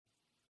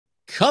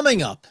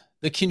Coming up,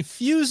 the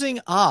confusing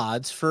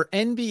odds for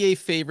NBA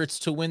favorites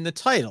to win the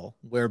title,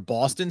 where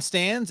Boston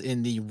stands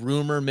in the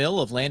rumor mill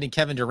of landing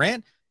Kevin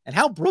Durant, and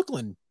how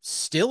Brooklyn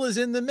still is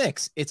in the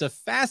mix. It's a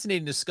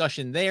fascinating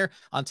discussion there,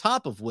 on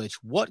top of which,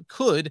 what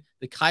could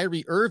the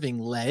Kyrie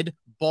Irving-led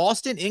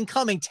Boston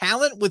incoming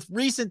talent with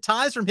recent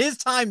ties from his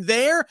time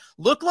there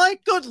look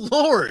like? Good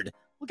Lord.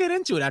 We'll get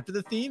into it after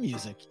the theme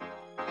music.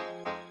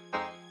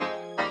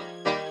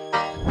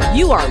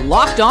 You are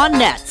Locked On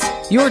Nets,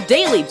 your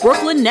daily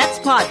Brooklyn Nets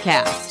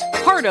podcast.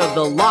 Part of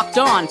the Locked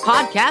On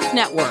Podcast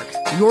Network,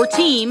 your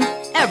team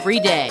every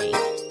day.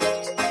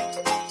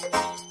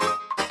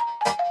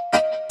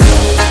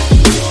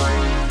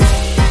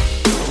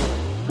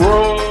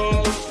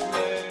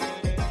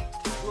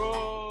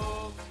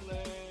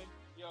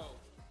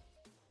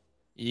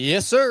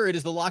 Yes, sir. It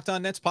is the Locked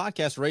On Nets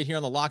podcast right here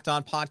on the Locked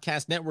On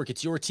Podcast Network.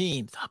 It's your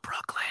team, the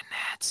Brooklyn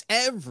Nets,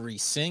 every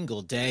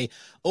single day.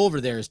 Over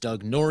there is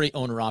Doug Norrie,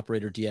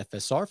 owner-operator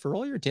DFSR, for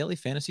all your daily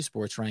fantasy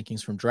sports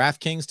rankings from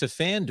DraftKings to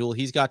FanDuel.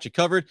 He's got you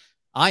covered.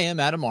 I am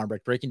Adam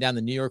Armbrecht, breaking down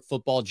the New York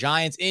Football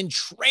Giants in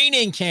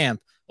training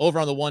camp over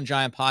on the One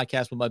Giant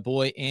podcast with my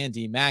boy,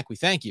 Andy Mack. We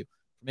thank you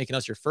for making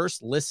us your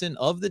first listen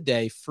of the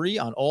day, free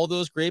on all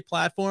those great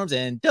platforms.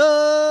 And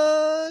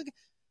Doug,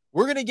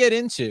 we're going to get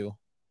into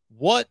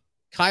what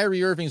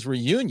Kyrie Irving's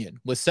reunion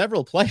with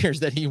several players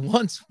that he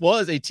once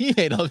was a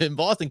teammate of in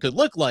Boston could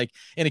look like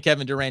in a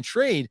Kevin Durant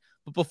trade.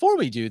 But before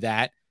we do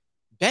that,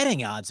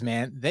 betting odds,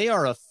 man, they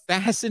are a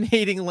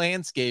fascinating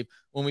landscape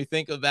when we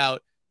think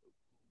about,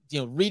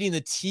 reading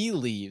the tea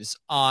leaves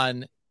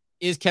on,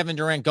 is Kevin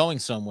Durant going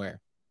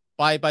somewhere?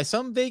 By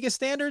some Vegas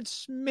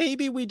standards,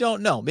 maybe we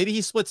don't know. Maybe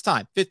he splits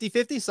time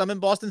 50-50, some in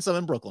Boston, some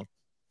in Brooklyn.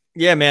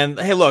 Yeah, man.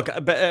 Hey, look,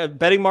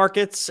 betting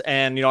markets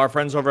and, our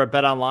friends over at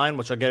Bet Online,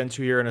 which I'll get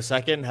into here in a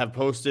second, have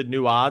posted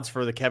new odds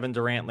for the Kevin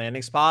Durant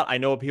landing spot. I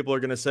know what people are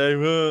going to say.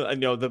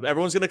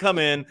 Everyone's going to come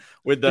in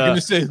with the. They're going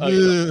to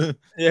say,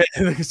 yeah,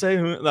 they're going to say,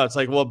 no, it's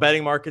like, well,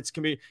 betting markets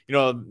can be,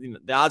 the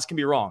odds can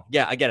be wrong.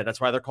 Yeah, I get it.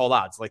 That's why they're called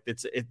odds. Like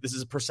this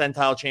is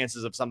percentile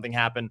chances of something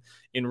happen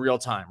in real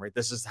time, right?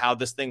 This is how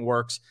this thing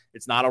works.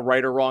 It's not a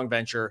right or wrong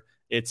venture.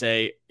 It's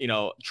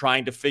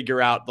trying to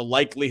figure out the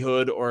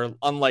likelihood or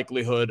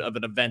unlikelihood of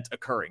an event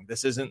occurring.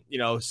 This isn't,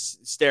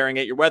 staring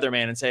at your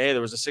weatherman and say, hey,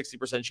 there was a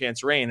 60%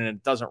 chance rain and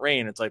it doesn't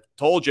rain. It's like,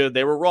 told you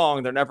they were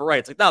wrong. They're never right.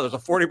 It's like, no, there's a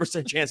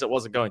 40% chance it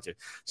wasn't going to.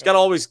 Just got to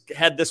always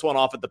head this one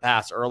off at the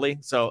pass early.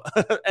 So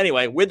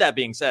anyway, with that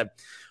being said,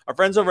 our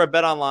friends over at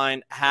Bet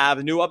Online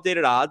have new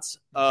updated odds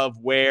of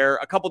where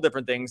a couple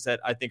different things that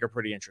I think are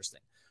pretty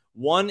interesting.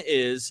 One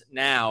is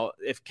now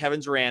if Kevin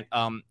Durant,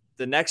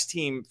 the next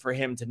team for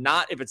him to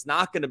not, if it's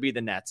not going to be the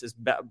Nets, is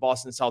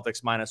Boston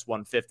Celtics minus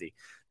 150.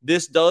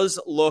 This does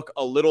look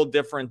a little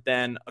different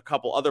than a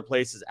couple other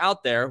places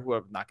out there who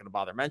I'm not going to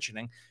bother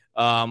mentioning,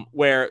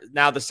 where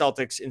now the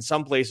Celtics in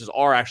some places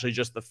are actually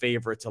just the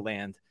favorite to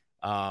land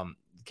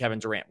Kevin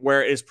Durant,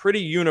 where it is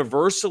pretty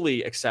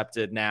universally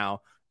accepted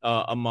now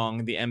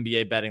among the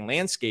NBA betting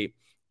landscape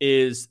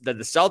is that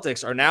the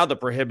Celtics are now the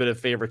prohibitive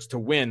favorites to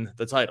win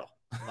the title.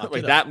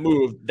 Like that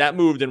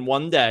moved in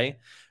one day.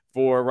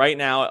 For right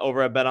now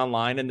over at Bet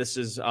Online, and this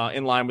is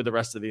in line with the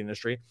rest of the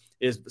industry,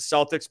 is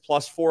Celtics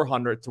plus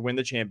 400 to win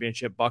the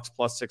championship, Bucks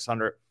plus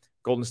 600,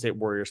 Golden State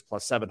Warriors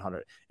plus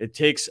 700. It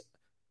takes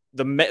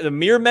the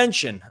mere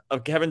mention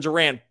of Kevin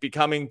Durant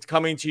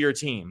coming to your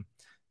team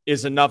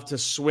is enough to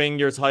swing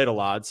your title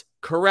odds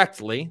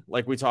correctly,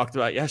 like we talked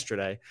about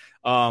yesterday,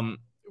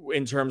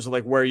 in terms of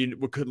like where you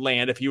could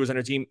land if he was on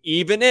your team,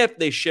 even if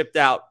they shipped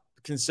out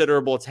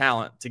considerable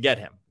talent to get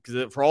him.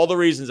 Because for all the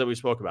reasons that we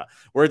spoke about,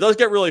 where it does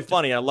get really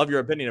funny, I love your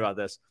opinion about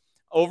this.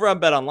 Over on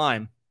Bet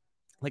Online,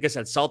 like I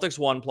said, Celtics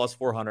won plus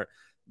 400,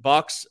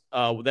 Bucks,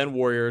 then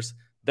Warriors,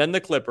 then the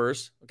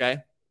Clippers. Okay,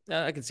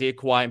 I can see it.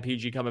 Kawhi and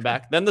PG coming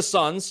back. Then the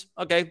Suns.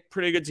 Okay,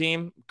 pretty good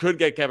team. Could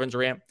get Kevin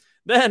Durant.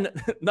 Then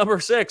number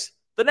 6,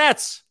 the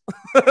Nets.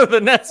 The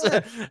Nets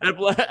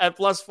at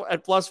plus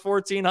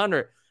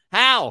 1,400.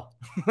 How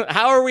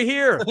are we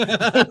here?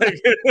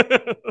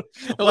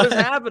 What is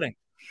happening?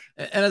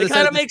 And it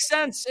kind of makes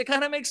sense. It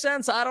kind of makes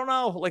sense. I don't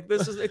know. Like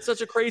it's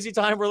such a crazy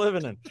time we're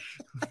living in.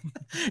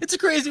 It's a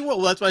crazy world.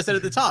 Well, that's why I said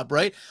at the top,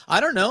 right? I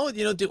don't know.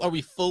 Are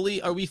we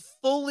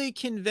fully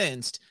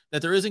convinced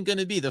that there isn't going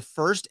to be the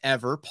first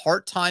ever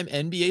part-time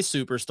NBA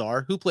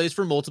superstar who plays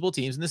for multiple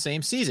teams in the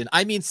same season?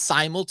 I mean,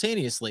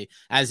 simultaneously,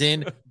 as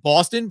in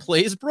Boston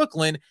plays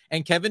Brooklyn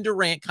and Kevin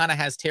Durant kind of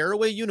has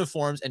tearaway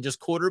uniforms and just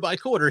quarter by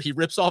quarter, he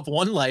rips off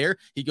one layer.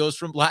 He goes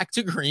from black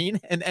to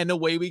green and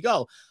away we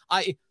go.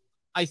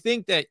 I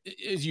think that,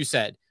 as you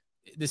said,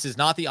 this is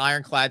not the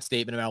ironclad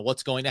statement about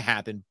what's going to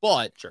happen,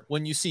 but sure,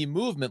 when you see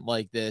movement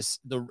like this,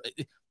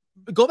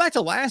 go back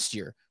to last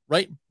year,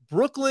 right?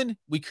 Brooklyn,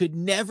 we could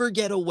never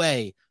get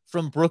away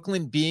from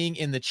Brooklyn being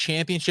in the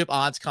championship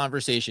odds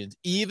conversations,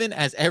 even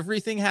as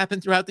everything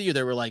happened throughout the year.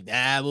 They were like,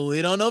 well,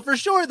 we don't know for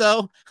sure,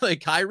 though.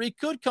 Like Kyrie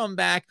could come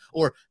back,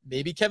 or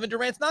maybe Kevin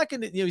Durant's not going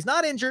to, he's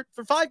not injured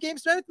for 5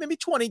 games, maybe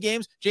 20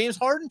 games. James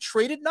Harden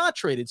traded, not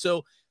traded.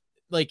 So,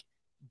 like,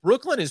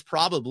 Brooklyn is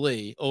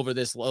probably over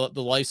the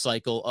life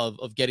cycle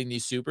of getting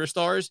these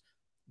superstars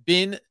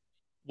been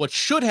what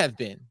should have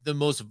been the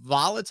most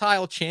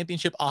volatile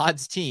championship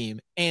odds team,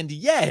 and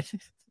yet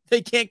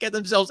they can't get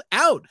themselves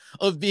out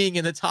of being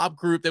in the top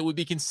group that would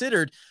be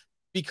considered,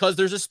 because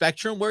there's a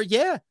spectrum where,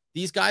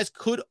 these guys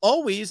could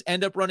always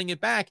end up running it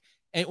back.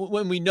 And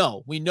when we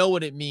know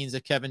what it means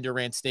if Kevin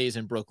Durant stays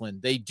in Brooklyn,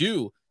 they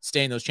do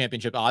stay in those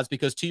championship odds,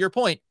 because to your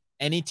point,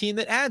 any team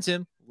that adds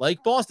him,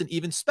 like Boston,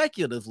 even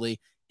speculatively,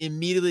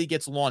 immediately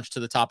gets launched to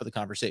the top of the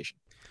conversation.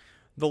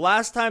 The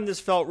last time this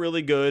felt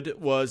really good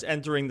was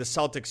entering the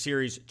Celtics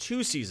series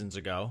 2 seasons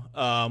ago,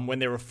 when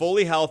they were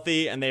fully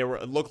healthy and it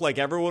looked like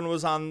everyone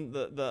was on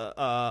the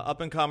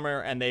up and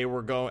comer, and they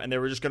were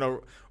just going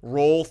to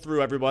roll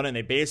through everyone, and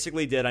they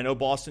basically did. I know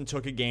Boston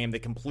took a game, they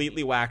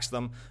completely waxed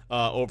them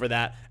over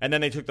that, and then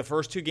they took the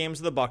first 2 games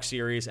of the Bucks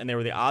series, and they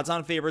were the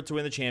odds-on favorite to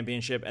win the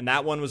championship. And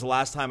that one was the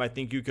last time I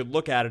think you could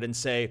look at it and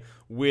say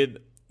with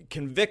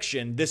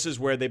conviction, this is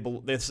where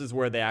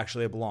they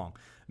actually belong.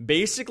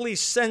 Basically,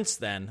 since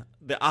then,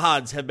 the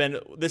odds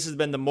this has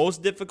been the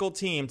most difficult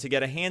team to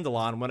get a handle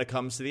on when it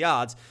comes to the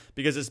odds,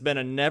 because it's been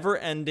a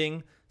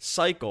never-ending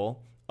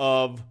cycle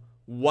of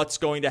what's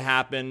going to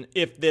happen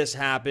if this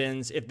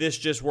happens, if this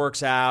just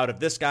works out, if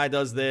this guy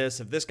does this,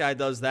 if this guy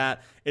does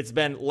that. It's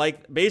been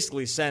like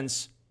basically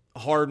since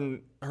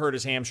Harden hurt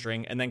his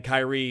hamstring and then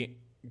Kyrie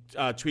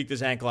tweaked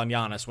his ankle on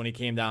Giannis when he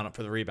came down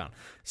for the rebound.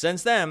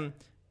 Since then,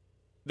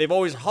 they've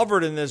always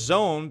hovered in this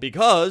zone,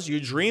 because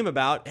you dream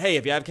about, hey,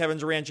 if you have Kevin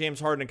Durant,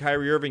 James Harden, and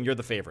Kyrie Irving, you're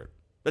the favorite.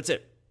 That's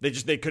it.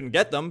 They couldn't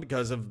get them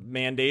because of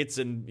mandates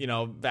and,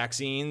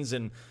 vaccines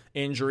and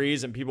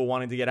injuries and people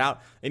wanting to get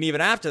out. And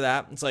even after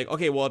that, it's like,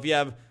 okay, well, if you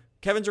have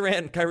Kevin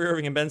Durant, Kyrie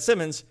Irving, and Ben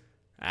Simmons,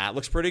 that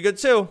looks pretty good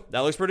too.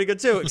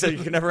 Except you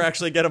can never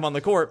actually get them on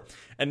the court.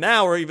 And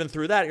now, or even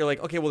through that, you're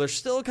like, okay, well, there's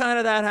still kind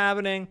of that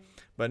happening,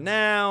 but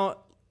now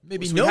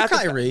maybe no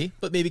Kyrie,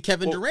 but maybe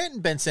Kevin Durant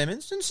and Ben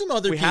Simmons and some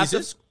other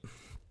pieces.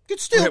 Could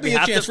still be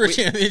a chance for a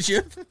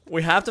championship.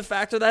 We have to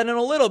factor that in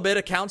a little bit.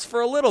 It counts for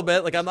a little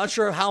bit. Like, I'm not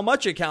sure how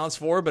much it counts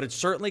for, but it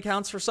certainly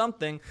counts for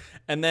something.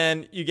 And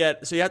then you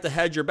have to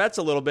hedge your bets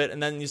a little bit.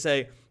 And then you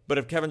say, but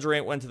if Kevin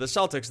Durant went to the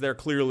Celtics, they are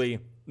clearly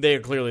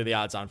the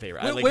odds-on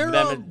favorite.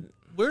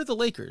 Where are the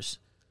Lakers?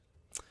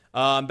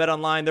 Bet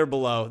Online, they're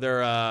below.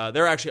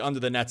 They're actually under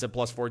the Nets at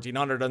plus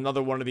 1,400.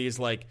 Another one of these,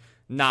 like,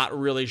 not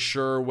really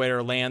sure where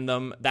to land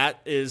them.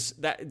 That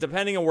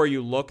depending on where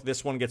you look,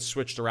 this one gets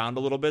switched around a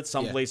little bit.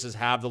 Some places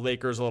have the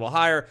Lakers a little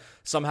higher,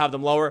 some have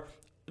them lower.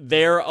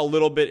 They're a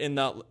little bit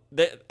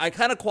I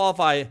kind of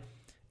qualify.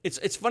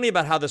 It's funny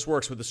about how this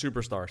works with the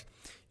superstars.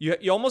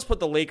 You almost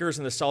put the Lakers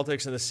and the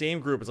Celtics in the same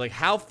group. It's like,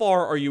 how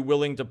far are you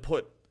willing to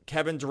put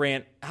Kevin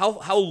Durant?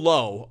 How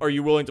low are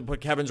you willing to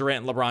put Kevin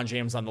Durant and LeBron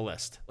James on the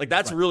list? Like,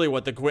 that's really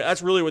what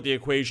the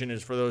equation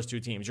is for those two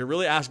teams. You're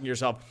really asking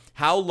yourself,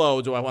 how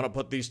low do I want to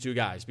put these two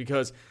guys?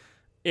 Because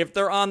if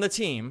they're on the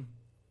team,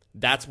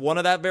 that's one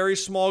of that very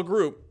small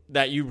group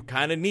that you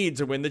kind of need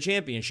to win the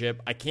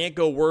championship. I can't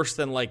go worse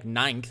than like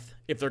 9th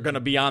if they're going to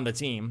be on the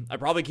team. I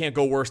probably can't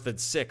go worse than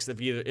 6th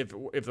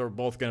if they're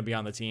both going to be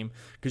on the team,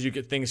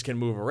 because things can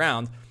move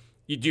around.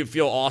 Do you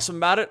feel awesome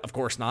about it? Of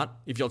course not.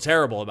 You feel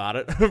terrible about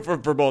it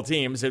for both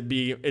teams.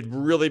 It'd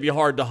really be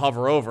hard to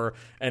hover over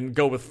and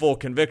go with full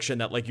conviction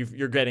that like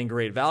you're getting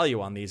great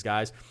value on these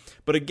guys.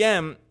 But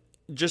again,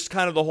 just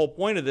kind of the whole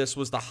point of this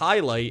was to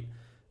highlight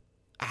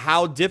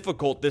how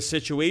difficult this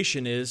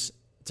situation is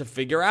to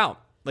figure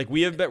out. Like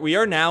we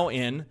are now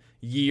in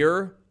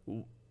year.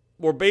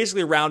 We're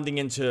basically rounding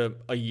into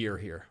a year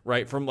here,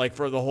 right? For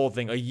the whole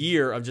thing, a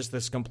year of just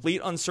this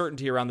complete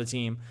uncertainty around the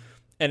team.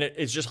 And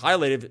it's just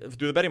highlighted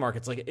through the betting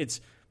markets.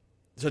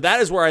 So that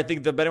is where I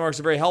think the betting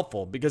markets are very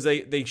helpful, because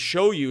they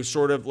show you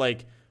sort of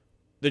like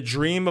the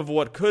dream of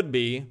what could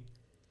be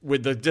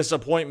with the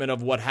disappointment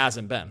of what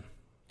hasn't been.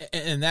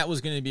 And that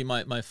was going to be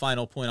my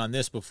final point on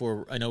this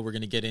before I know we're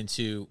going to get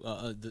into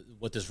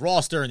what this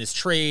roster and this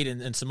trade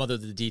and some other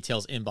the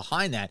details in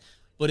behind that.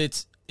 But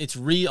it's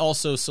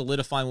also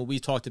solidifying what we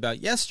talked about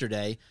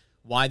yesterday,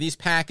 why these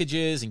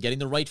packages and getting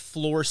the right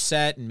floor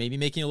set and maybe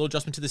making a little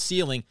adjustment to the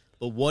ceiling.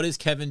 But what is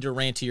Kevin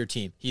Durant to your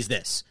team? He's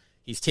this.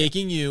 He's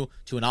taking you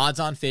to an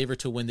odds-on favorite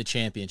to win the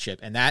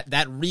championship. And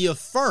that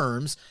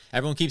reaffirms,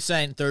 everyone keeps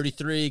saying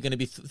 33, going to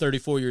be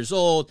 34 years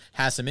old,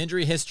 has some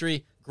injury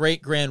history,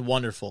 great, grand,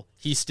 wonderful.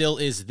 He still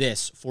is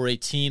this for a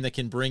team that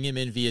can bring him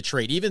in via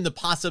trade. Even the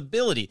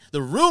possibility,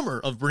 the rumor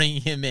of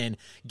bringing him in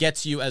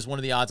gets you as one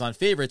of the odds-on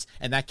favorites,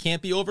 and that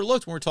can't be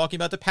overlooked when we're talking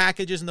about the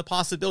packages and the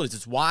possibilities.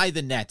 It's why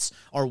the Nets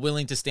are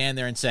willing to stand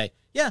there and say,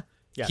 yes.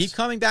 Keep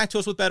coming back to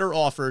us with better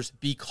offers,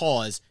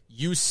 because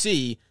you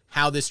see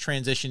how this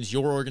transitions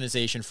your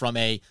organization from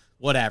a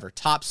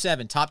top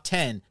 7, top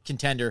 10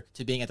 contender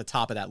to being at the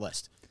top of that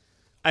list.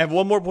 I have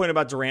one more point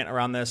about Durant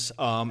around this,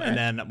 and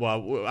then,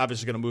 well, we're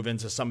obviously going to move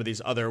into some of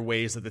these other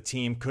ways that the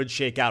team could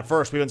shake out.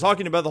 First, we've been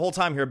talking about the whole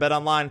time here,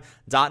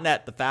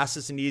 betonline.net, the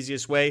fastest and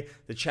easiest way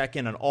to check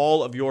in on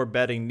all of your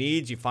betting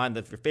needs. You find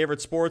that your favorite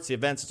sports, the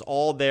events, it's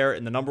all there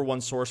in the number one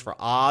source for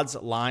odds,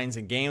 lines,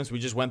 and games. We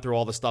just went through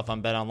all the stuff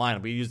on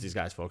BetOnline. We use these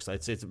guys, folks.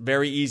 It's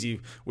very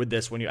easy with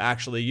this when you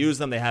actually use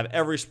them. They have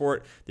every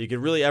sport that you could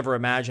really ever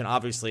imagine.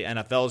 Obviously,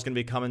 NFL is going to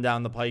be coming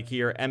down the pike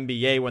here.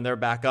 NBA, when they're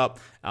back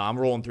up. I'm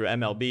rolling through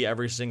MLB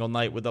every single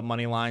night with the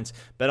money lines.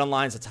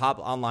 BetOnline is a top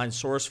online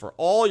source for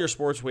all your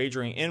sports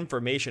wagering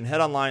information.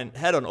 Head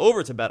on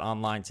over to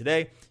BetOnline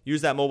today.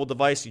 Use that mobile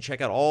device. You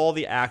check out all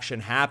the action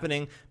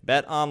happening.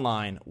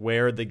 BetOnline,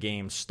 where the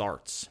game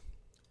starts.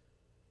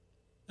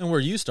 And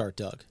where you start,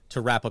 Doug, to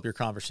wrap up your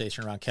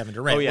conversation around Kevin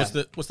Durant. Oh, yeah.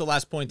 What's the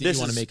last point that you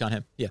want to make on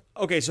him? Yeah.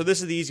 Okay, so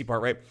this is the easy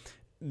part, right?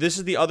 This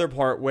is the other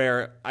part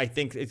where I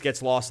think it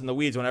gets lost in the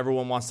weeds when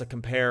everyone wants to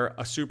compare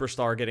a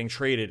superstar getting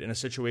traded in a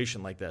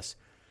situation like this.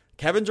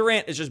 Kevin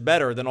Durant is just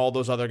better than all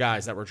those other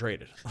guys that were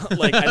traded.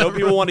 Like, I know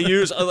people want to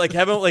use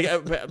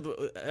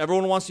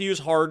everyone wants to use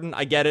Harden.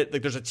 I get it.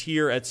 Like, there's a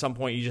tier at some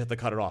point you just have to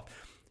cut it off.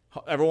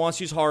 Everyone wants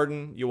to use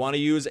Harden. You want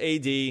to use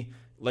AD.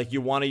 Like,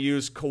 you want to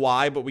use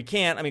Kawhi, but we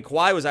can't. I mean,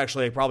 Kawhi was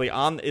actually probably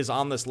on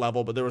this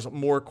level, but there was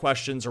more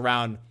questions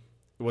around.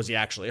 Was he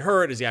actually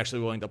hurt? Is he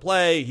actually willing to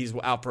play? He's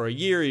out for a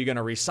year. Are you going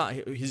to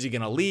resign? Is he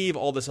going to leave?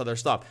 All this other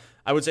stuff.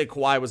 I would say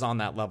Kawhi was on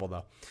that level,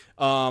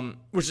 though,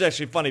 which is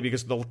actually funny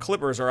because the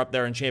Clippers are up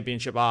there in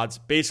championship odds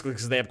basically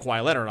because they have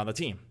Kawhi Leonard on the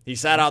team. He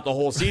sat out the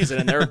whole season,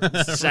 and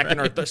they're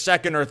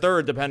second or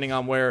third, depending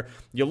on where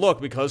you look,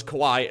 because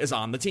Kawhi is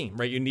on the team,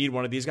 right? You need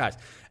one of these guys.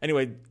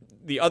 Anyway,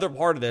 the other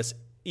part of this,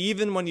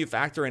 even when you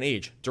factor in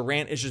age,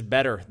 Durant is just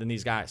better than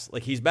these guys.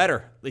 Like, he's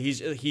better.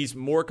 He's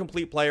more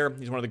complete player.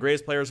 He's one of the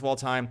greatest players of all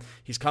time.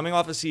 He's coming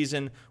off a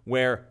season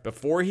where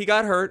before he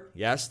got hurt,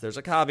 yes, there's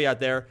a caveat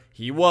there,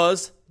 he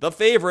was the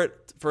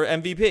favorite for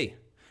MVP.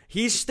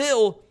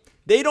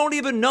 They don't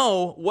even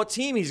know what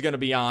team he's going to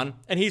be on,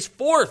 and he's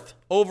fourth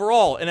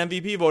overall in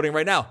MVP voting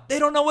right now. They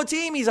don't know what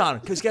team he's on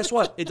because guess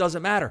what? It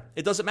doesn't matter.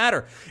 It doesn't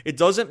matter. It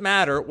doesn't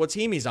matter what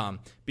team he's on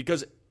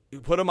because you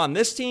put him on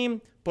this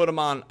team, put him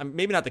on,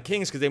 maybe not the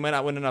Kings because they might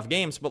not win enough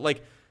games, but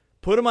like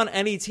put him on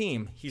any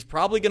team. He's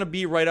probably going to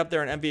be right up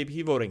there in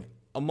MVP voting.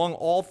 Among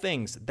all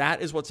things,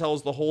 that is what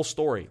tells the whole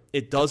story.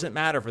 It doesn't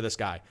matter for this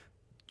guy.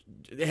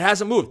 It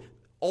hasn't moved.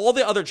 All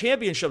the other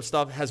championship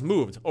stuff has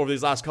moved over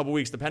these last couple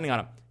weeks, depending on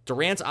it.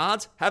 Durant's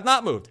odds have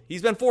not moved.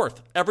 He's been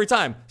fourth every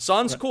time.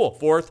 Suns, cool,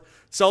 fourth.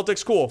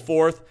 Celtics, cool,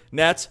 fourth.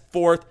 Nets,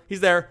 fourth.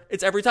 He's there.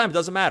 It's every time. It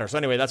doesn't matter. So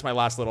anyway, that's my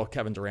last little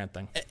Kevin Durant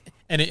thing.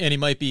 And he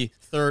might be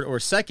third or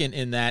second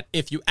in that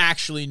if you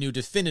actually knew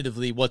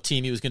definitively what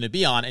team he was going to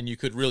be on and you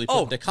could really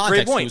put into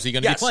context who's he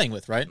going to be playing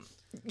with, right?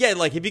 Yeah,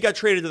 like if he got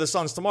traded to the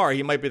Suns tomorrow,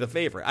 he might be the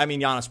favorite. I mean,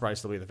 Giannis probably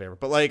still be the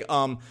favorite, but like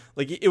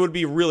it would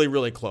be really,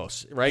 really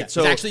close, right? Yeah,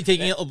 so he's actually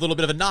taking a little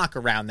bit of a knock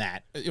around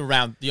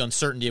the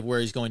uncertainty of where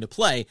he's going to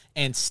play,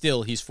 and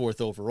still he's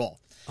fourth overall.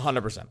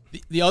 100%.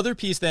 The other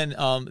piece then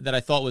that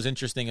I thought was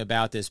interesting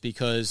about this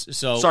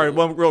sorry,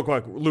 one real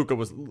quick. I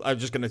was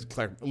just going to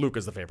clarify.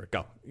 Luka's the favorite.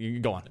 Go. You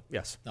go on.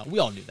 Yes. No, we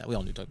all knew that. We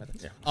all knew talking about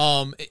that.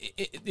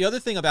 Yeah. The other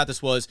thing about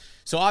this was,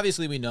 so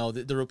obviously we know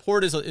that the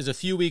report is a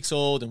few weeks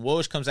old, and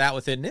Woj comes out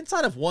with it. And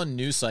inside of one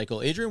news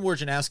cycle, Adrian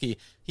Wojnarowski,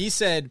 he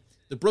said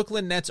the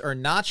Brooklyn Nets are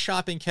not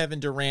shopping Kevin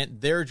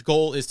Durant. Their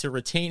goal is to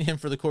retain him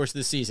for the course of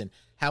the season.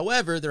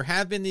 However, there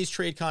have been these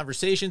trade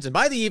conversations, and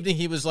by the evening,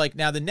 he was like,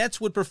 now the Nets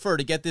would prefer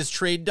to get this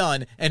trade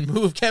done and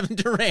move Kevin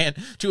Durant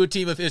to a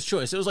team of his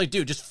choice. It was like,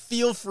 dude, just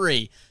feel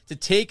free to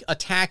take a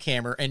tack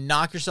hammer and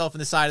knock yourself in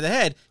the side of the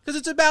head, because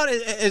it's about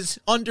as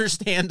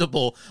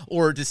understandable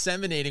or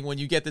disseminating when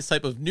you get this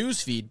type of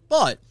news feed.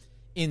 But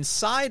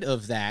inside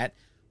of that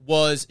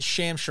was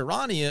Shams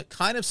Charania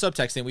kind of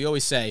subtexting. We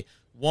always say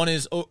one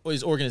is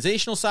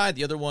organizational side,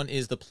 the other one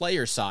is the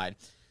player side.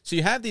 So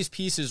you have these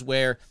pieces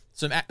where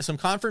some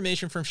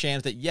confirmation from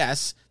Shams that,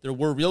 yes, there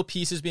were real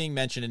pieces being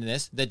mentioned in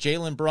this, that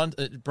Jaylen Brown,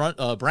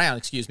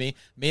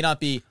 may not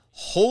be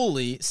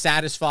wholly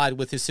satisfied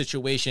with his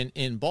situation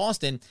in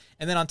Boston.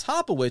 And then on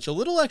top of which, a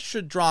little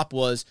extra drop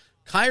was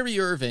Kyrie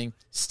Irving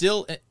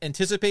still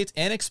anticipates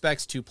and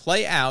expects to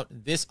play out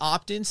this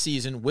opt-in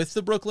season with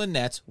the Brooklyn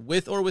Nets,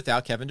 with or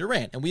without Kevin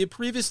Durant. And we had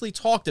previously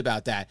talked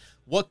about that.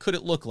 What could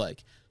it look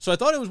like? So I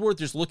thought it was worth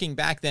just looking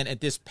back then at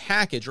this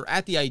package, or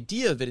at the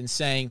idea of it, and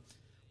saying,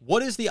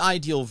 what is the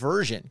ideal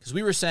version? Because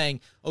we were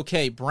saying,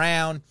 okay,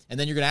 Brown, and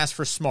then you're going to ask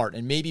for Smart,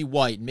 and maybe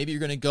White, and maybe you're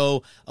going to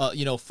go,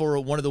 for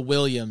one of the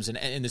Williams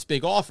and this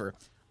big offer.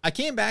 I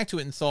came back to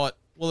it and thought,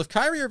 well, if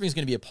Kyrie Irving is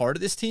going to be a part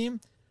of this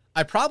team,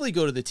 I probably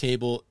go to the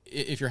table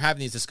if you're having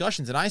these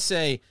discussions, and I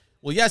say,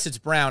 well, yes, it's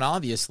Brown,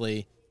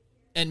 obviously,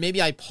 and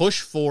maybe I push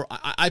for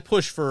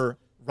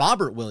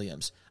Robert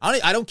Williams.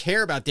 I don't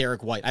care about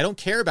Derek White. I don't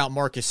care about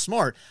Marcus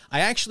Smart. I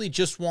actually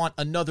just want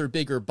another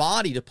bigger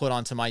body to put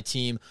onto my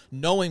team,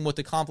 knowing what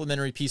the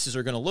complementary pieces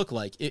are going to look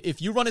like.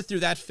 If you run it through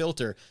that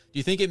filter, do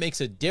you think it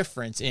makes a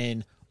difference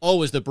in,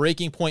 is the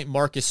breaking point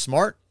Marcus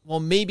Smart? well,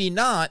 maybe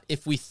not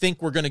if we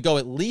think we're going to go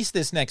at least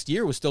this next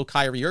year with still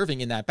Kyrie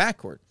Irving in that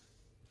backcourt.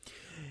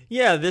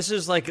 Yeah, this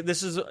is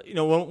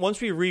once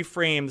we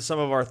reframe some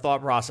of our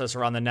thought process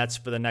around the Nets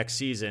for the next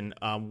season,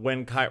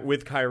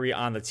 with Kyrie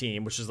on the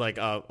team, which is like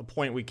a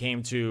point we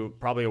came to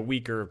probably a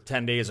week or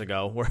 10 days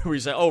ago, where we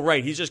said, oh,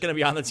 right, he's just going to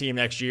be on the team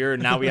next year.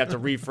 And now we have to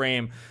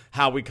reframe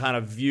how we kind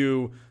of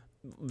view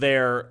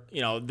their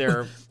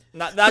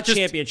not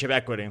championship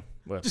equity.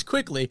 Just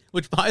quickly,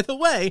 which, by the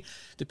way,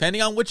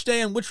 depending on which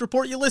day and which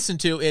report you listen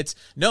to, it's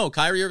no,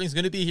 Kyrie Irving's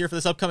going to be here for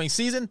this upcoming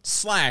season,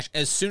 /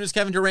 as soon as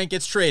Kevin Durant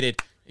gets traded,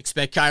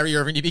 expect Kyrie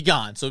Irving to be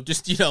gone. So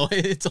just,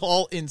 it's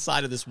all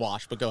inside of this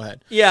wash, but go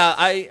ahead. Yeah,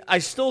 I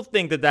still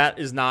think that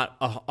is not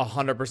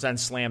 100%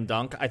 slam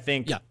dunk. I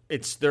think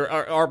there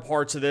are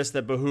parts of this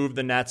that behoove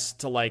the Nets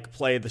to like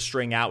play the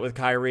string out with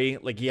Kyrie.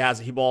 Like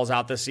he balls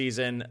out this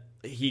season.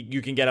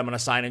 You can get him on a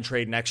sign and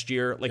trade next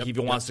year. Like if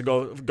he wants to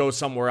go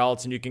somewhere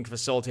else, and you can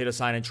facilitate a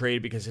sign and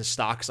trade because his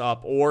stock's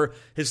up, or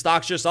his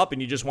stock's just up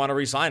and you just want to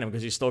re-sign him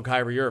because he's still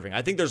Kyrie Irving.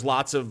 I think there's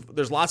lots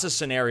of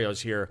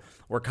scenarios here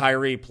where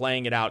Kyrie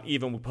playing it out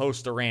even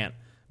post Durant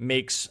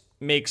makes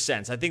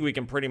sense. I think we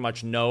can pretty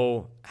much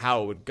know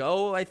how it would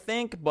go, I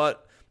think,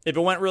 but if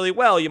it went really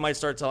well, you might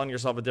start telling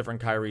yourself a different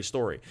Kyrie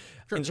story.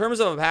 Sure. In terms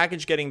of a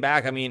package getting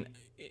back, I mean,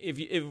 if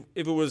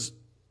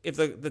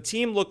the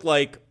team looked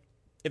like,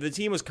 if the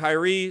team was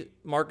Kyrie,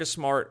 Marcus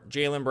Smart,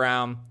 Jaylen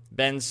Brown,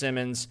 Ben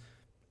Simmons,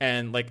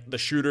 and like the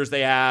shooters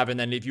they have, and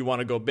then if you want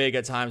to go big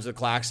at times with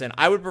Claxton,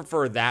 I would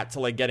prefer that to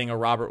like getting a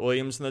Robert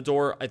Williams in the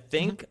door. I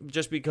think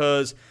just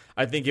because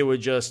I think they would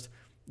just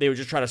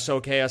try to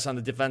soak us on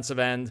the defensive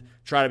end,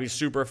 try to be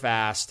super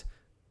fast.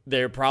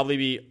 They would probably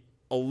be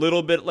a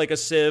little bit like a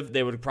sieve.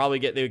 They would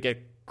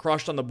get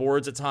crushed on the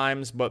boards at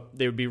times, but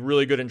they would be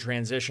really good in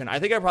transition. I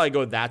think I'd probably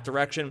go that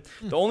direction.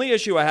 The only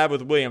issue I have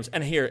with Williams,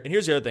 and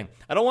here's the other thing.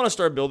 I don't want to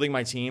start building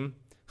my team,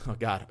 oh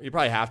God, you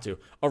probably have to,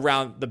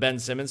 around the Ben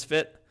Simmons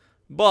fit,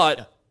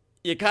 but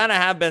you kind of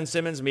have Ben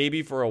Simmons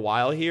maybe for a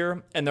while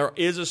here, and there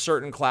is a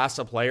certain class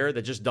of player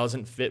that just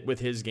doesn't fit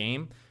with his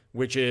game,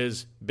 which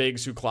is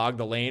bigs who clog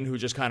the lane, who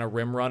just kind of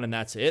rim run and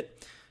that's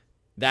it.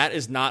 That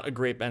is not a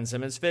great Ben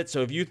Simmons fit.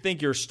 So if you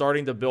think you're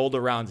starting to build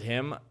around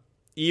him,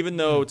 even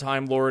though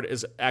Time Lord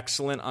is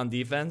excellent on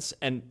defense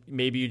and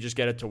maybe you just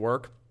get it to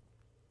work,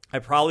 I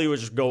probably would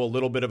just go a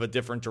little bit of a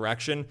different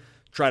direction,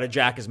 try to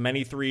jack as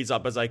many threes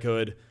up as I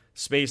could,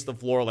 space the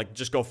floor, like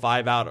just go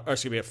 4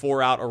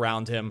 out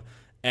around him,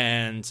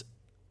 and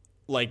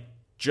like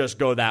just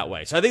go that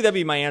way. So I think that'd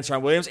be my answer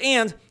on Williams.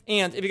 And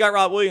if you got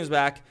Rob Williams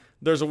back,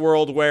 there's a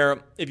world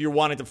where if you're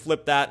wanting to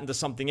flip that into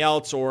something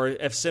else, or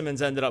if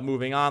Simmons ended up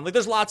moving on, like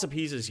there's lots of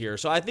pieces here.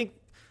 So I think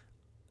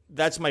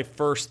that's my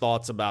first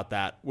thoughts about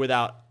that.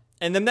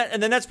 And then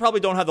the Nets probably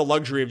don't have the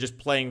luxury of just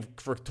playing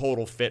for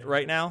total fit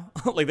right now.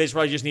 Like they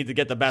probably just need to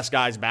get the best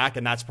guys back,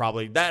 and that's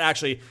probably that.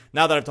 Actually,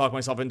 now that I've talked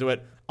myself into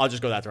it, I'll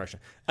just go that direction.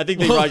 I think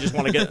they probably just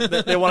want to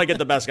get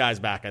the best guys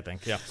back. I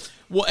think, yeah.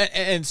 Well,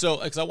 and so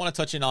because I want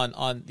to touch in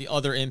on the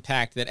other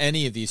impact that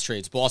any of these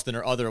trades, Boston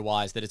or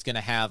otherwise, that it's going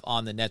to have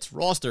on the Nets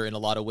roster in a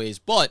lot of ways.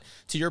 But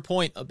to your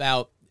point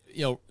about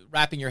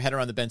wrapping your head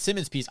around the Ben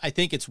Simmons piece, I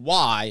think it's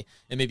why,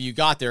 and maybe you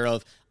got there,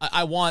 of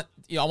I want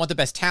the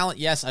best talent.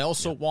 Yes, I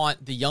also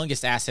want the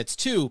youngest assets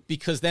too,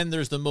 because then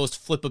there's the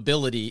most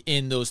flippability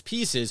in those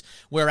pieces.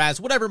 Whereas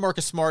whatever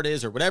Marcus Smart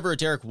is or whatever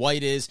Derek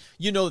White is,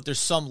 that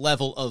there's some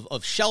level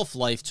of shelf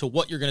life to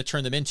what you're going to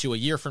turn them into a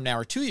year from now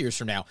or 2 years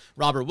from now.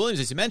 Robert Williams,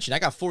 as you mentioned, I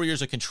got 4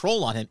 years of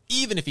control on him,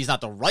 even if he's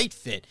not the right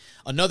fit.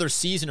 Another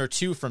season or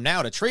two from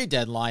now to trade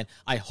deadline,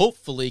 I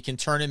hopefully can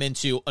turn him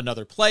into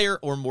another player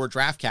or more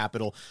draft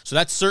capital. So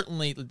that's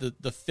certainly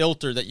the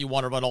filter that you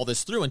want to run all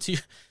this through. And to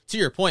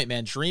your point,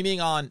 man,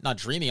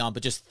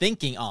 but just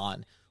thinking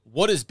on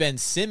what is Ben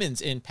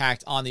Simmons'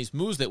 impact on these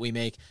moves that we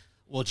make.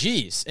 Well,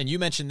 geez, and you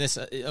mentioned this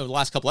over the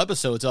last couple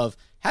episodes of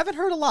haven't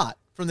heard a lot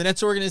from the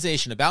Nets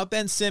organization about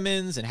Ben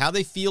Simmons and how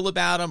they feel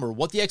about him or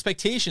what the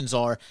expectations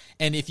are.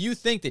 And if you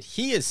think that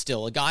he is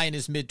still a guy in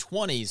his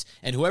mid-20s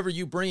and whoever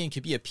you bring in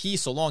could be a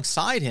piece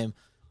alongside him,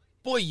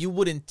 boy, you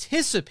would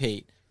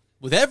anticipate,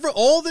 with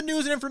all the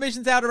news and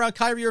information's out around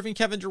Kyrie Irving,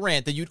 Kevin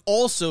Durant, that you'd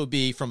also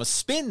be, from a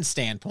spin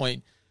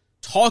standpoint,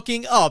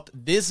 talking up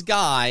this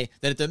guy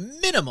that at the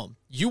minimum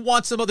you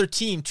want some other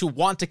team to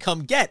want to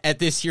come get at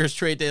this year's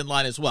trade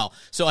deadline as well.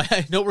 So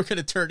I know we're going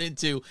to turn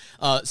into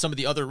some of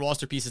the other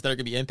roster pieces that are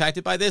going to be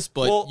impacted by this,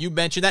 but you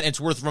mentioned that, and it's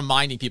worth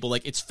reminding people,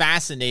 like, it's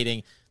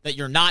fascinating that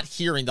you're not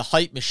hearing the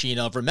hype machine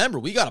of, remember,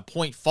 we got a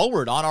point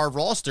forward on our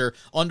roster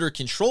under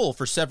control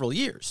for several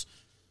years.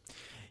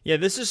 Yeah,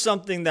 this is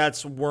something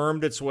that's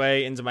wormed its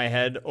way into my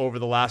head over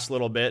the last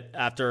little bit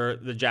after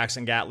the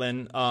Jackson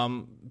Gatlin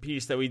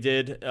piece that we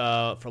did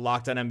for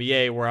Locked On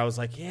NBA, where I was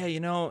like,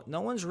 no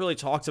one's really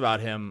talked about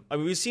him. I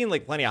mean, we've seen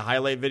like plenty of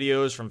highlight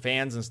videos from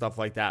fans and stuff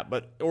like that,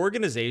 but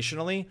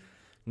organizationally,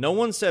 no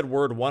one said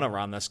word one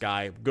around this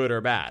guy, good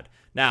or bad.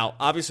 Now,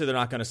 obviously, they're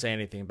not going to say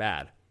anything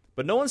bad,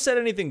 but no one said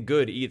anything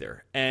good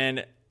either.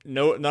 And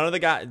No, none of the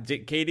guys.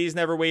 KD's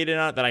never weighed in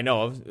on it that I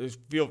know of.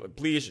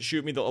 Please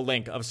shoot me a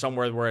link of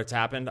somewhere where it's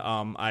happened.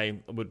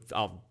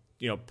 I'll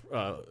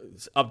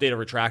update a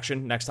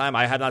retraction next time.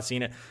 I have not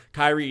seen it.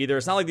 Kyrie either.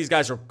 It's not like these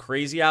guys are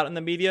crazy out in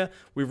the media.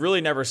 We've really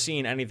never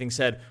seen anything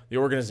said. The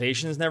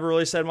organization's never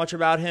really said much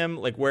about him,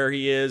 like where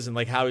he is and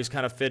like how he's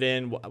kind of fit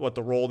in, what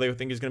the role they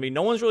think is going to be.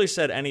 No one's really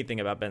said anything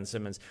about Ben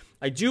Simmons.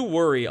 I do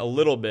worry a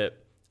little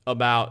bit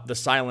about the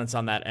silence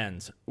on that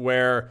end,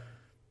 where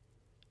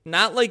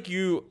not like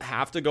you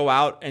have to go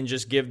out and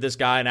just give this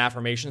guy an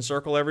affirmation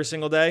circle every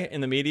single day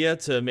in the media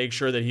to make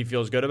sure that he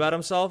feels good about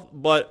himself,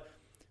 but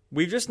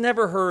we've just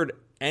never heard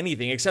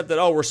anything except that,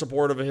 we're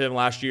supportive of him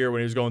last year when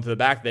he was going through the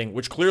back thing,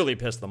 which clearly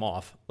pissed them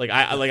off.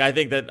 I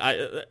think that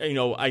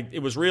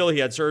it was real. He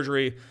had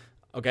surgery.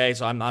 Okay,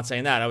 so I'm not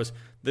saying that.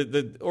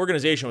 The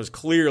organization was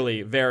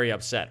clearly very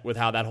upset with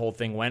how that whole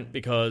thing went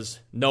because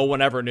no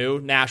one ever knew.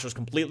 Nash was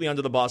completely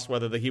under the bus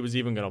whether he was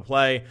even going to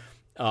play.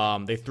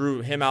 They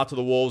threw him out to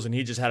the wolves, and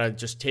he just had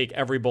to take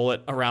every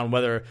bullet around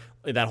whether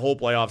that whole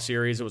playoff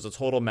series. It was a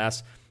total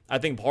mess. I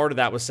think part of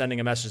that was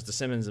sending a message to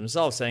Simmons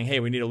himself saying, hey,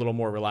 we need a little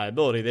more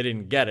reliability. They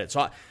didn't get it.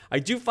 So I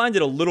do find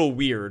it a little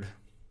weird.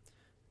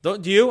 Do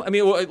you? I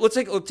mean, let's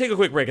take a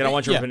quick break, and I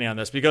want your opinion on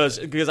this because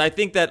I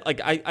think that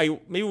I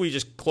maybe we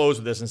just close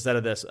with this instead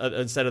of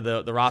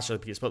the roster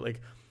piece. But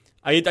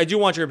I do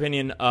want your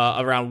opinion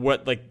around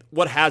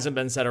what hasn't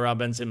been said around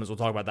Ben Simmons. We'll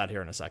talk about that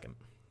here in a second.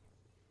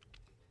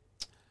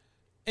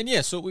 And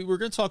so we're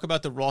going to talk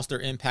about the roster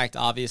impact,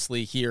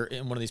 obviously, here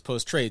in one of these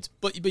post trades.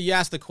 But you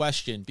asked the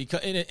question because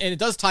it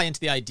does tie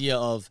into the idea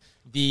of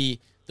the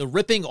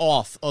ripping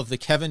off of the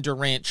Kevin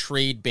Durant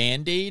trade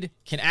Band-Aid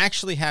can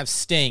actually have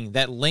sting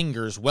that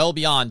lingers well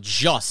beyond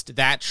just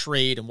that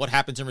trade and what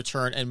happens in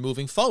return and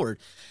moving forward.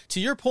 To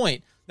your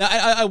point, now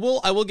I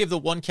will give the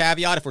one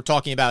caveat if we're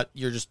talking about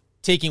you're just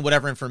taking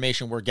whatever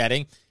information we're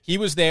getting. He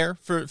was there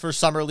for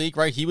Summer League,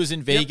 right? He was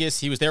in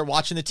Vegas. Yep. He was there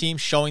watching the team,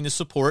 showing the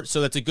support.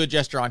 So that's a good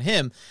gesture on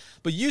him.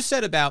 But you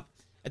said about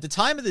at the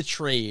time of the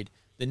trade,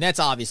 the Nets,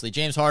 obviously,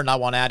 James Harden, I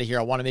want out of here.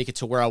 I want to make it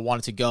to where I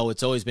want it to go.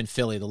 It's always been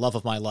Philly, the love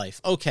of my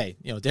life. Okay,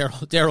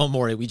 Daryl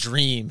Morey, we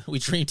dream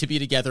to be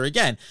together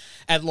again.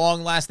 At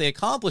long last, they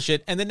accomplish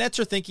it. And the Nets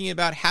are thinking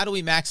about how do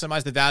we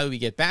maximize the value we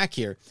get back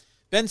here.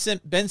 Ben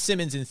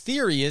Simmons, in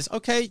theory, is,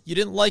 okay, you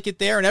didn't like it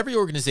there, and every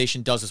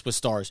organization does this with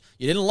stars.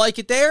 You didn't like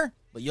it there,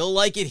 but you'll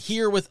like it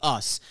here with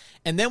us.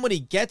 And then when he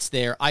gets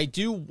there, I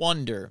do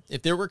wonder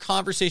if there were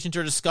conversations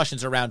or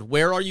discussions around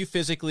where are you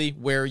physically,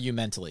 where are you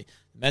mentally.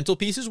 The mental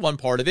piece is one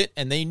part of it,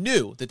 and they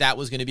knew that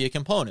was going to be a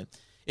component.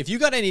 If you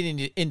got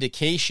any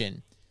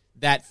indication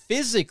that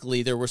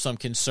physically there were some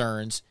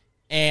concerns,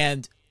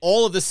 and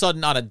all of a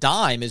sudden on a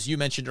dime, as you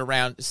mentioned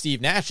around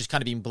Steve Nash, just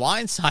kind of being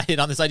blindsided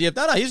on this idea of,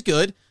 no, he's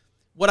good.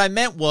 What I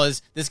meant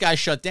was this guy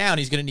shut down.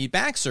 He's going to need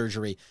back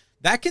surgery.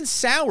 That can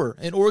sour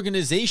an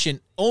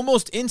organization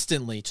almost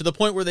instantly to the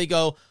point where they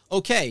go,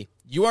 okay,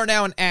 you are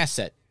now an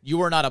asset.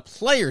 You are not a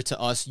player to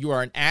us. You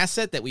are an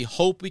asset that we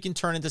hope we can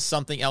turn into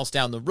something else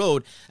down the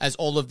road as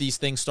all of these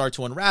things start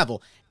to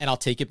unravel. And I'll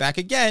take it back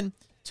again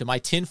to my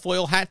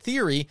tinfoil hat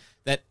theory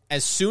that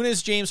as soon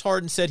as James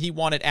Harden said he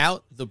wanted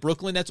out, the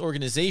Brooklyn Nets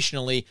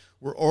organizationally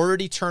were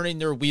already turning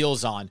their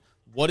wheels on.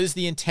 What is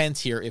the intent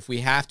here if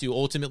we have to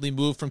ultimately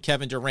move from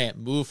Kevin Durant,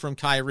 move from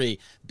Kyrie,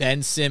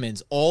 Ben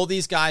Simmons? All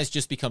these guys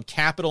just become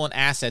capital and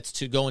assets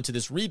to go into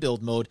this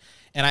rebuild mode.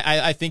 And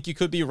I think you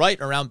could be right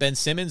around Ben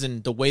Simmons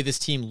and the way this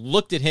team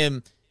looked at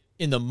him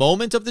in the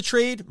moment of the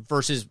trade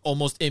versus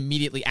almost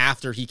immediately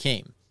after he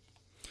came.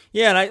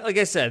 Yeah, and like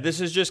I said,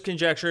 this is just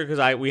conjecture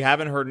because we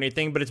haven't heard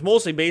anything, but it's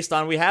mostly based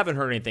on we haven't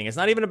heard anything. It's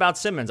not even about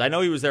Simmons. I know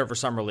he was there for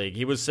Summer League.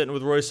 He was sitting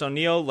with Royce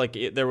O'Neal.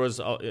 There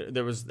was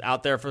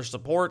out there for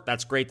support.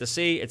 That's great to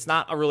see. It's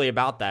not really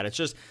about that. It's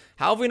just,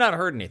 how have we not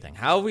heard anything?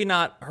 How have we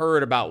not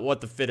heard about what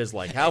the fit is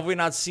like? How have we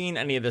not seen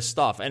any of this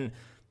stuff? And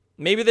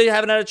maybe they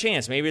haven't had a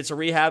chance. Maybe it's a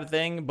rehab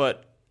thing,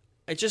 but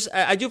I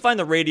do find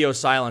the radio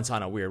silence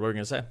on it weird. What are you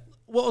going to say?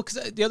 Well,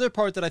 because the other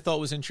part that I thought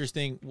was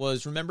interesting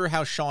was, remember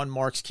how Sean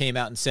Marks came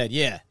out and said,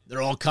 yeah,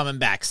 they're all coming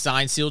back,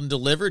 signed, sealed, and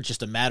delivered,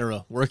 just a matter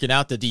of working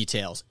out the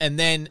details. And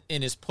then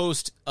in his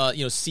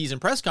post-season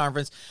press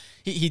conference,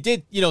 he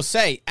did,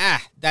 say,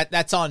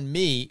 that's on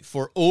me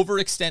for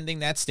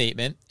overextending that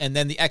statement. And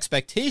then the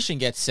expectation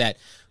gets set.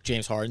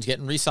 James Harden's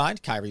getting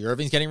re-signed, Kyrie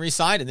Irving's getting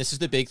re-signed, and this is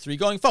the big three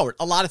going forward.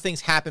 A lot of things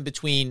happen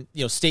between,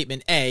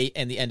 statement A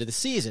and the end of the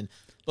season.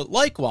 But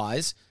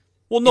likewise...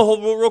 Well,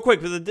 no, real quick,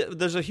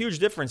 there's a huge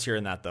difference here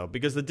in that, though,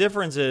 because the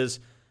difference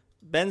is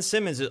Ben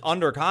Simmons is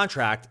under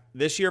contract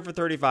this year for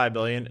 $35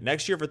 million,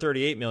 next year for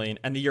 $38 million,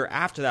 and the year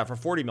after that for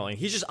 $40 million.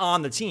 He's just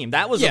on the team.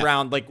 That was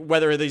around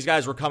whether these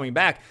guys were coming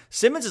back.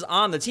 Simmons is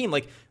on the team.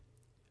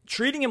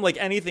 Treating him like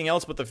anything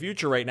else but the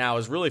future right now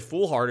is really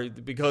foolhardy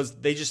because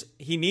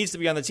he needs to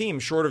be on the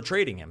team short of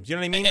trading him. Do you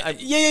know what I mean?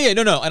 Yeah.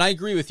 No. And I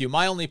agree with you.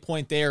 My only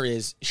point there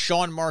is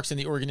Sean Marks and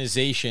the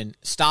organization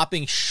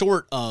stopping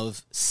short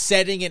of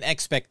setting an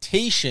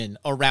expectation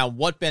around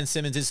what Ben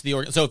Simmons is to the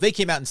organization. So if they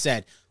came out and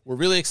said, We're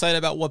really excited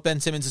about what Ben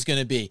Simmons is going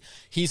to be.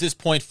 He's this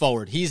point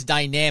forward. He's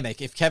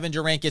dynamic. If Kevin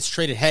Durant gets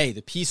traded, hey,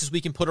 the pieces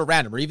we can put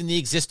around him, or even the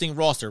existing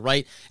roster,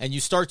 right? And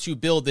you start to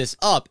build this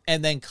up,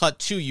 and then cut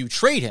to you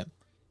trade him,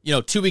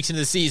 2 weeks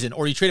into the season,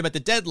 or you trade him at the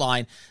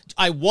deadline.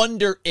 I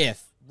wonder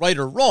if, right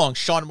or wrong,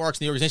 Sean Marks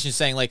and the organization is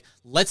saying, like,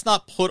 let's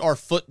not put our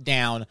foot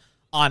down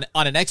on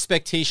an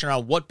expectation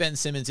around what Ben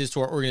Simmons is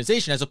to our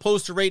organization, as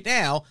opposed to right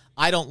now,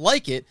 I don't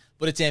like it,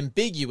 but it's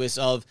ambiguous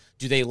of,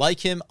 do they like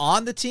him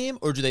on the team,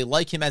 or do they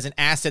like him as an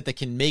asset that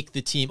can make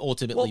the team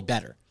ultimately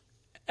better?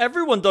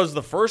 Everyone does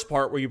the first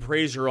part where you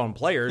praise your own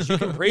players. You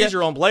can praise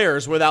your own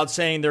players without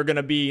saying they're going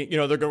to be,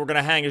 we're going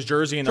to hang his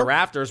jersey in the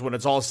rafters when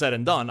it's all said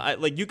and done.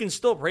 You can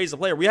still praise the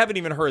player. We haven't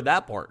even heard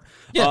that part.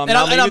 Yeah, and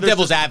I'm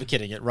devil's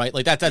advocating it, right?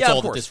 Like that's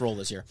all that this role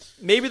is here.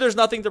 Maybe there's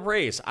nothing to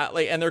praise,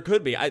 and there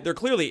could be. There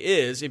clearly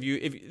is. If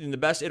in the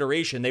best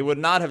iteration, they would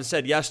not have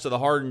said yes to the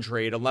Harden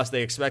trade unless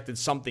they expected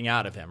something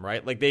out of him,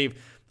 right?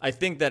 I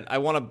think that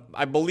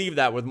I believe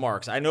that with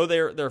Marks. I know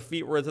their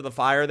feet were to the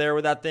fire there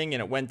with that thing,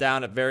 and it went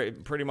down at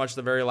pretty much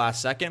the very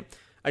last second.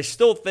 I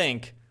still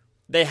think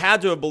they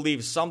had to have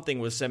believed something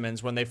with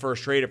Simmons when they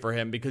first traded for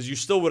him, because you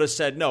still would have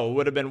said no. It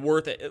would have been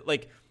worth it.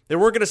 They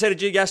weren't going to say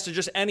yes to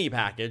just any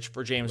package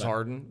for James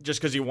Harden just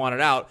because he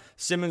wanted out.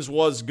 Simmons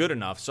was good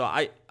enough. So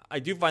I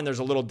do find there's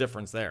a little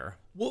difference there.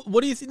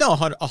 What do you think? No,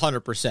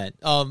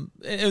 100%.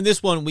 And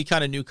this one we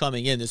kind of knew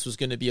coming in. This was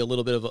going to be a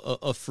little bit of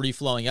a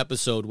free-flowing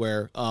episode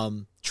where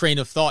train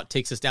of thought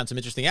takes us down some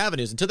interesting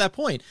avenues. And to that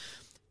point,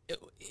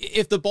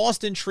 if the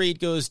Boston trade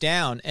goes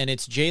down and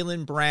it's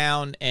Jaylen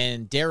Brown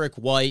and Derek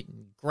White,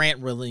 Grant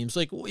Williams,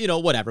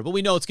 whatever, but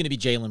we know it's going to be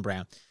Jaylen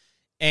Brown,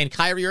 and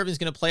Kyrie Irving's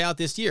going to play out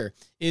this year,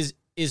 is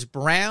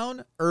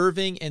Brown,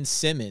 Irving, and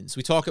Simmons,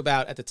 we talk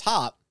about at the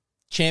top,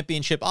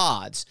 championship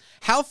odds.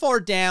 How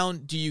far down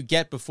do you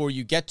get before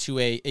you get to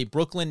a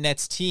Brooklyn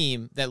Nets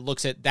team that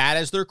looks at that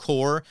as their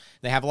core?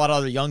 They have a lot of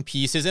other young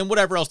pieces and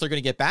whatever else they're going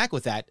to get back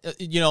with that.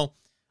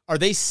 Are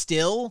they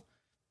still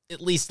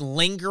at least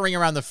lingering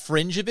around the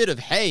fringe of it of,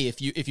 hey, if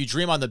you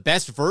dream on the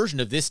best version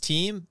of this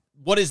team,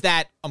 what is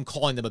that? I'm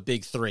calling them a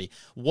big three.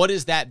 What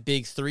is that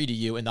big three to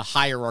you in the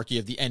hierarchy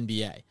of the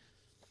NBA?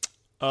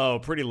 Oh,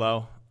 pretty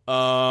low.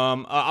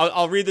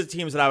 I'll read the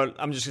teams that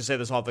I'm just going to say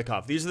this off the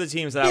cuff. These are the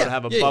teams that I would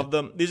have above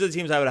them. These are the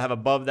teams I would have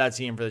above that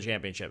team for the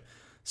championship.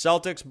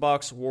 Celtics,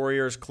 Bucks,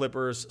 Warriors,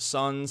 Clippers,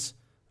 Suns,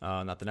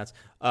 not the Nets.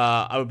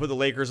 I would put the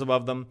Lakers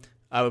above them.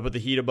 I would put the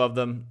Heat above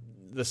them.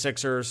 The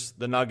Sixers,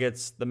 the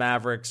Nuggets, the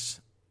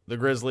Mavericks, the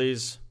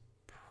Grizzlies,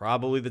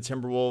 probably the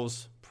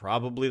Timberwolves,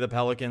 probably the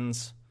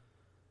Pelicans.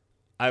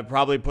 I'd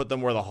probably put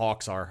them where the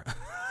Hawks are.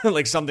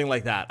 Something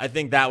like that. I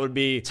think that would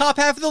be top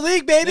half of the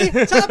league, baby.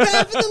 Top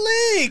half of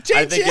the league.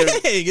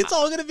 It's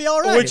all going to be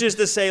all right. Which is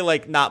to say,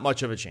 not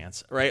much of a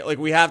chance, right?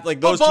 We have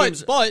those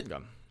teams. But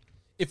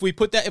if we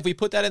put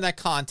that in that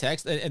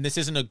context, and this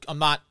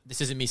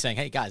isn't me saying,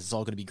 hey guys, it's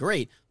all going to be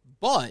great,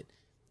 but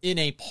in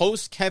a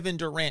post Kevin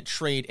Durant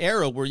trade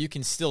era where you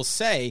can still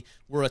say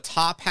we're a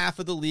top half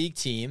of the league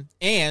team,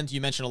 and you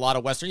mentioned a lot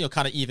of Western,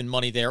 kind of even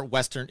money there,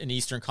 Western and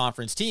Eastern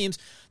Conference teams,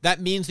 that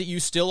means that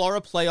you still are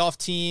a playoff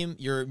team.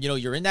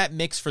 You're in that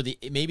mix for the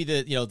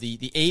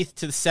 8th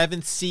to the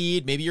 7th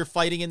seed. Maybe you're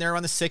fighting in there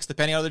on the 6th,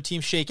 depending on how other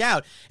teams shake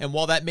out. And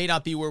while that may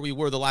not be where we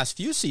were the last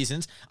few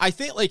seasons, I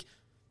think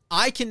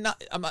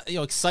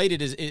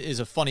excited is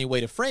a funny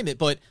way to frame it,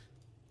 but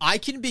I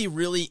can be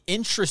really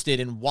interested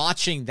in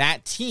watching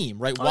that team,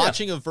 right?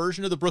 Watching a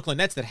version of the Brooklyn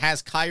Nets that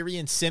has Kyrie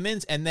and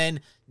Simmons, and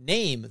then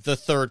name the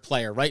third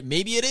player, right?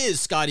 Maybe it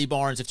is Scotty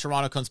Barnes if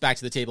Toronto comes back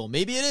to the table.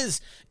 Maybe it is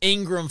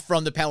Ingram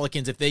from the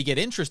Pelicans if they get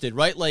interested,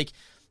 right?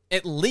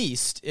 At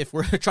least if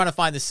we're trying to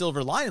find the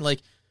silver lining,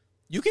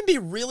 you can be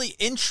really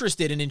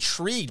interested and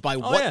intrigued by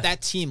what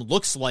that team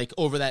looks like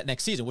over that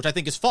next season, which I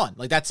think is fun.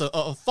 That's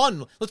a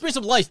fun, let's bring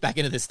some life back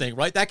into this thing,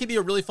 right? That could be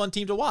a really fun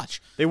team to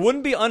watch. They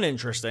wouldn't be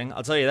uninteresting,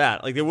 I'll tell you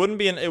that. It wouldn't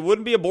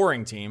be a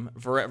boring team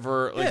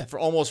for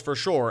almost for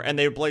sure. And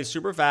they play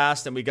super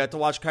fast, and we got to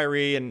watch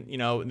Kyrie, and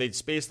they'd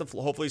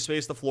hopefully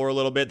space the floor a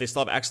little bit. They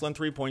still have excellent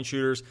 3-point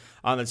shooters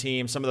on the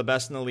team, some of the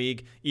best in the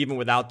league, even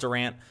without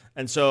Durant.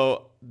 And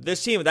so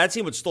that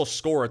team would still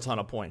score a ton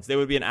of points. They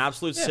would be an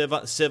absolute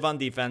sieve on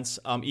defense,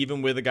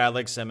 even with a guy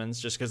like Simmons,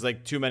 just because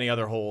too many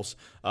other holes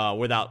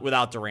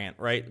without Durant,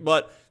 right?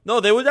 But no,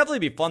 they would definitely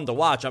be fun to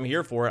watch. I'm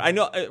here for it. I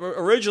know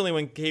originally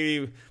when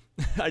KD,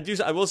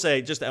 I will say,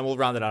 and we'll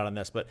round it out on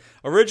this, but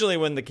originally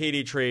when the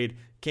KD trade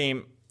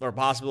came, or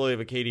possibility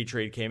of a KD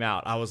trade came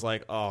out, I was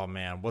like, oh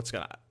man,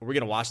 are we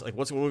gonna watch?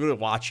 What's we're gonna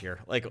watch here?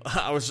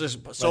 I was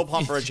just so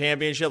pumped for a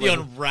championship. The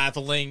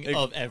unraveling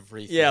of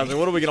everything. Yeah,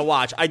 what are we gonna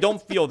watch? I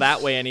don't feel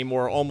that way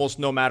anymore, almost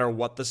no matter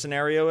what the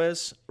scenario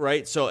is,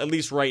 right? So at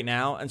least right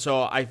now, and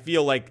so I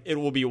feel like it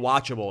will be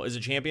watchable. Is it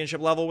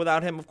championship level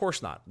without him? Of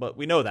course not. But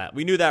we know that.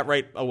 We knew that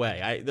right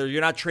away. You're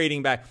not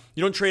trading back.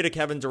 You don't trade a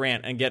Kevin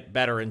Durant and get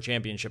better in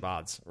championship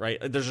odds, right?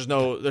 There's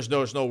no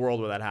world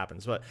where that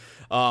happens. But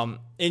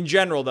in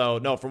general, though,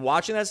 no. From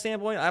watching that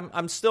standpoint,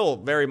 I'm still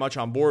very much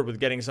on board with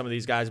getting some of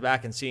these guys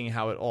back and seeing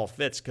how it all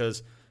fits,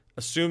 because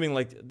assuming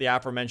like the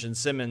aforementioned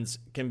Simmons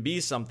can be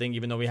something,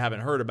 even though we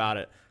haven't heard about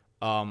it,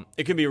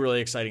 it can be a really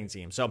exciting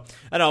team. So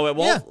I know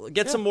we'll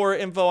get some more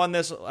info on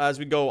this as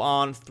we go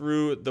on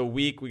through the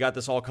week. We got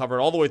this all covered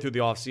all the way through the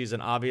offseason.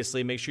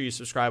 Obviously, make sure you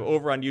subscribe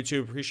over on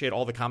YouTube. Appreciate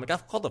all the comments. I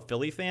got called a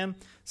Philly fan.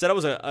 Said I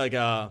was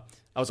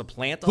a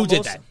plant. Almost. Who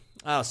did that?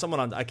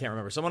 Someone I can't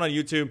remember. Someone on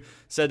YouTube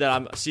said that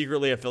I'm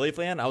secretly a Philly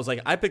fan. I was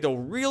like, I picked a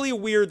really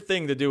weird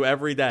thing to do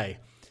every day.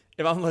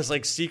 If I'm just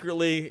like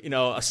secretly, a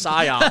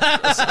psyop,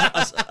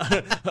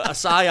 a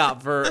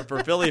psyop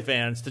for Philly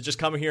fans to just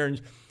come here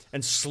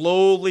and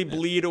slowly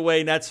bleed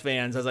away Nets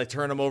fans as I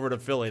turn them over to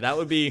Philly. That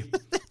would be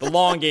the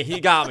long game. He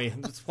got me.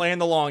 It's playing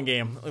the long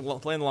game.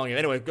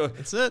 Anyway, go.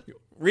 That's it.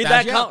 Read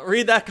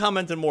that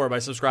comment and more by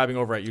subscribing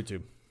over at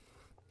YouTube.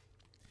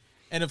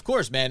 And of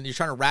course, man, you're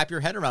trying to wrap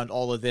your head around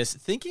all of this.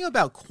 Thinking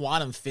about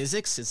quantum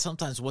physics is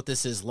sometimes what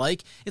this is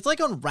like. It's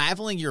like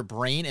unraveling your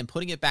brain and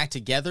putting it back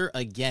together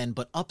again,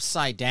 but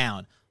upside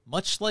down,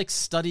 much like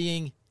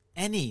studying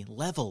any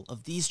level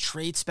of these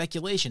trade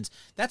speculations.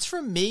 That's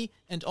from me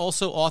and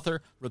also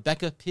author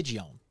Rebecca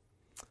Pigeon.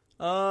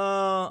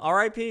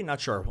 R.I.P.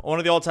 Not sure. One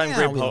of the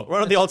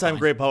all-time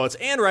great poets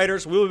and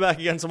writers. We'll be back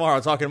again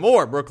tomorrow talking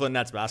more Brooklyn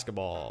Nets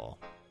basketball.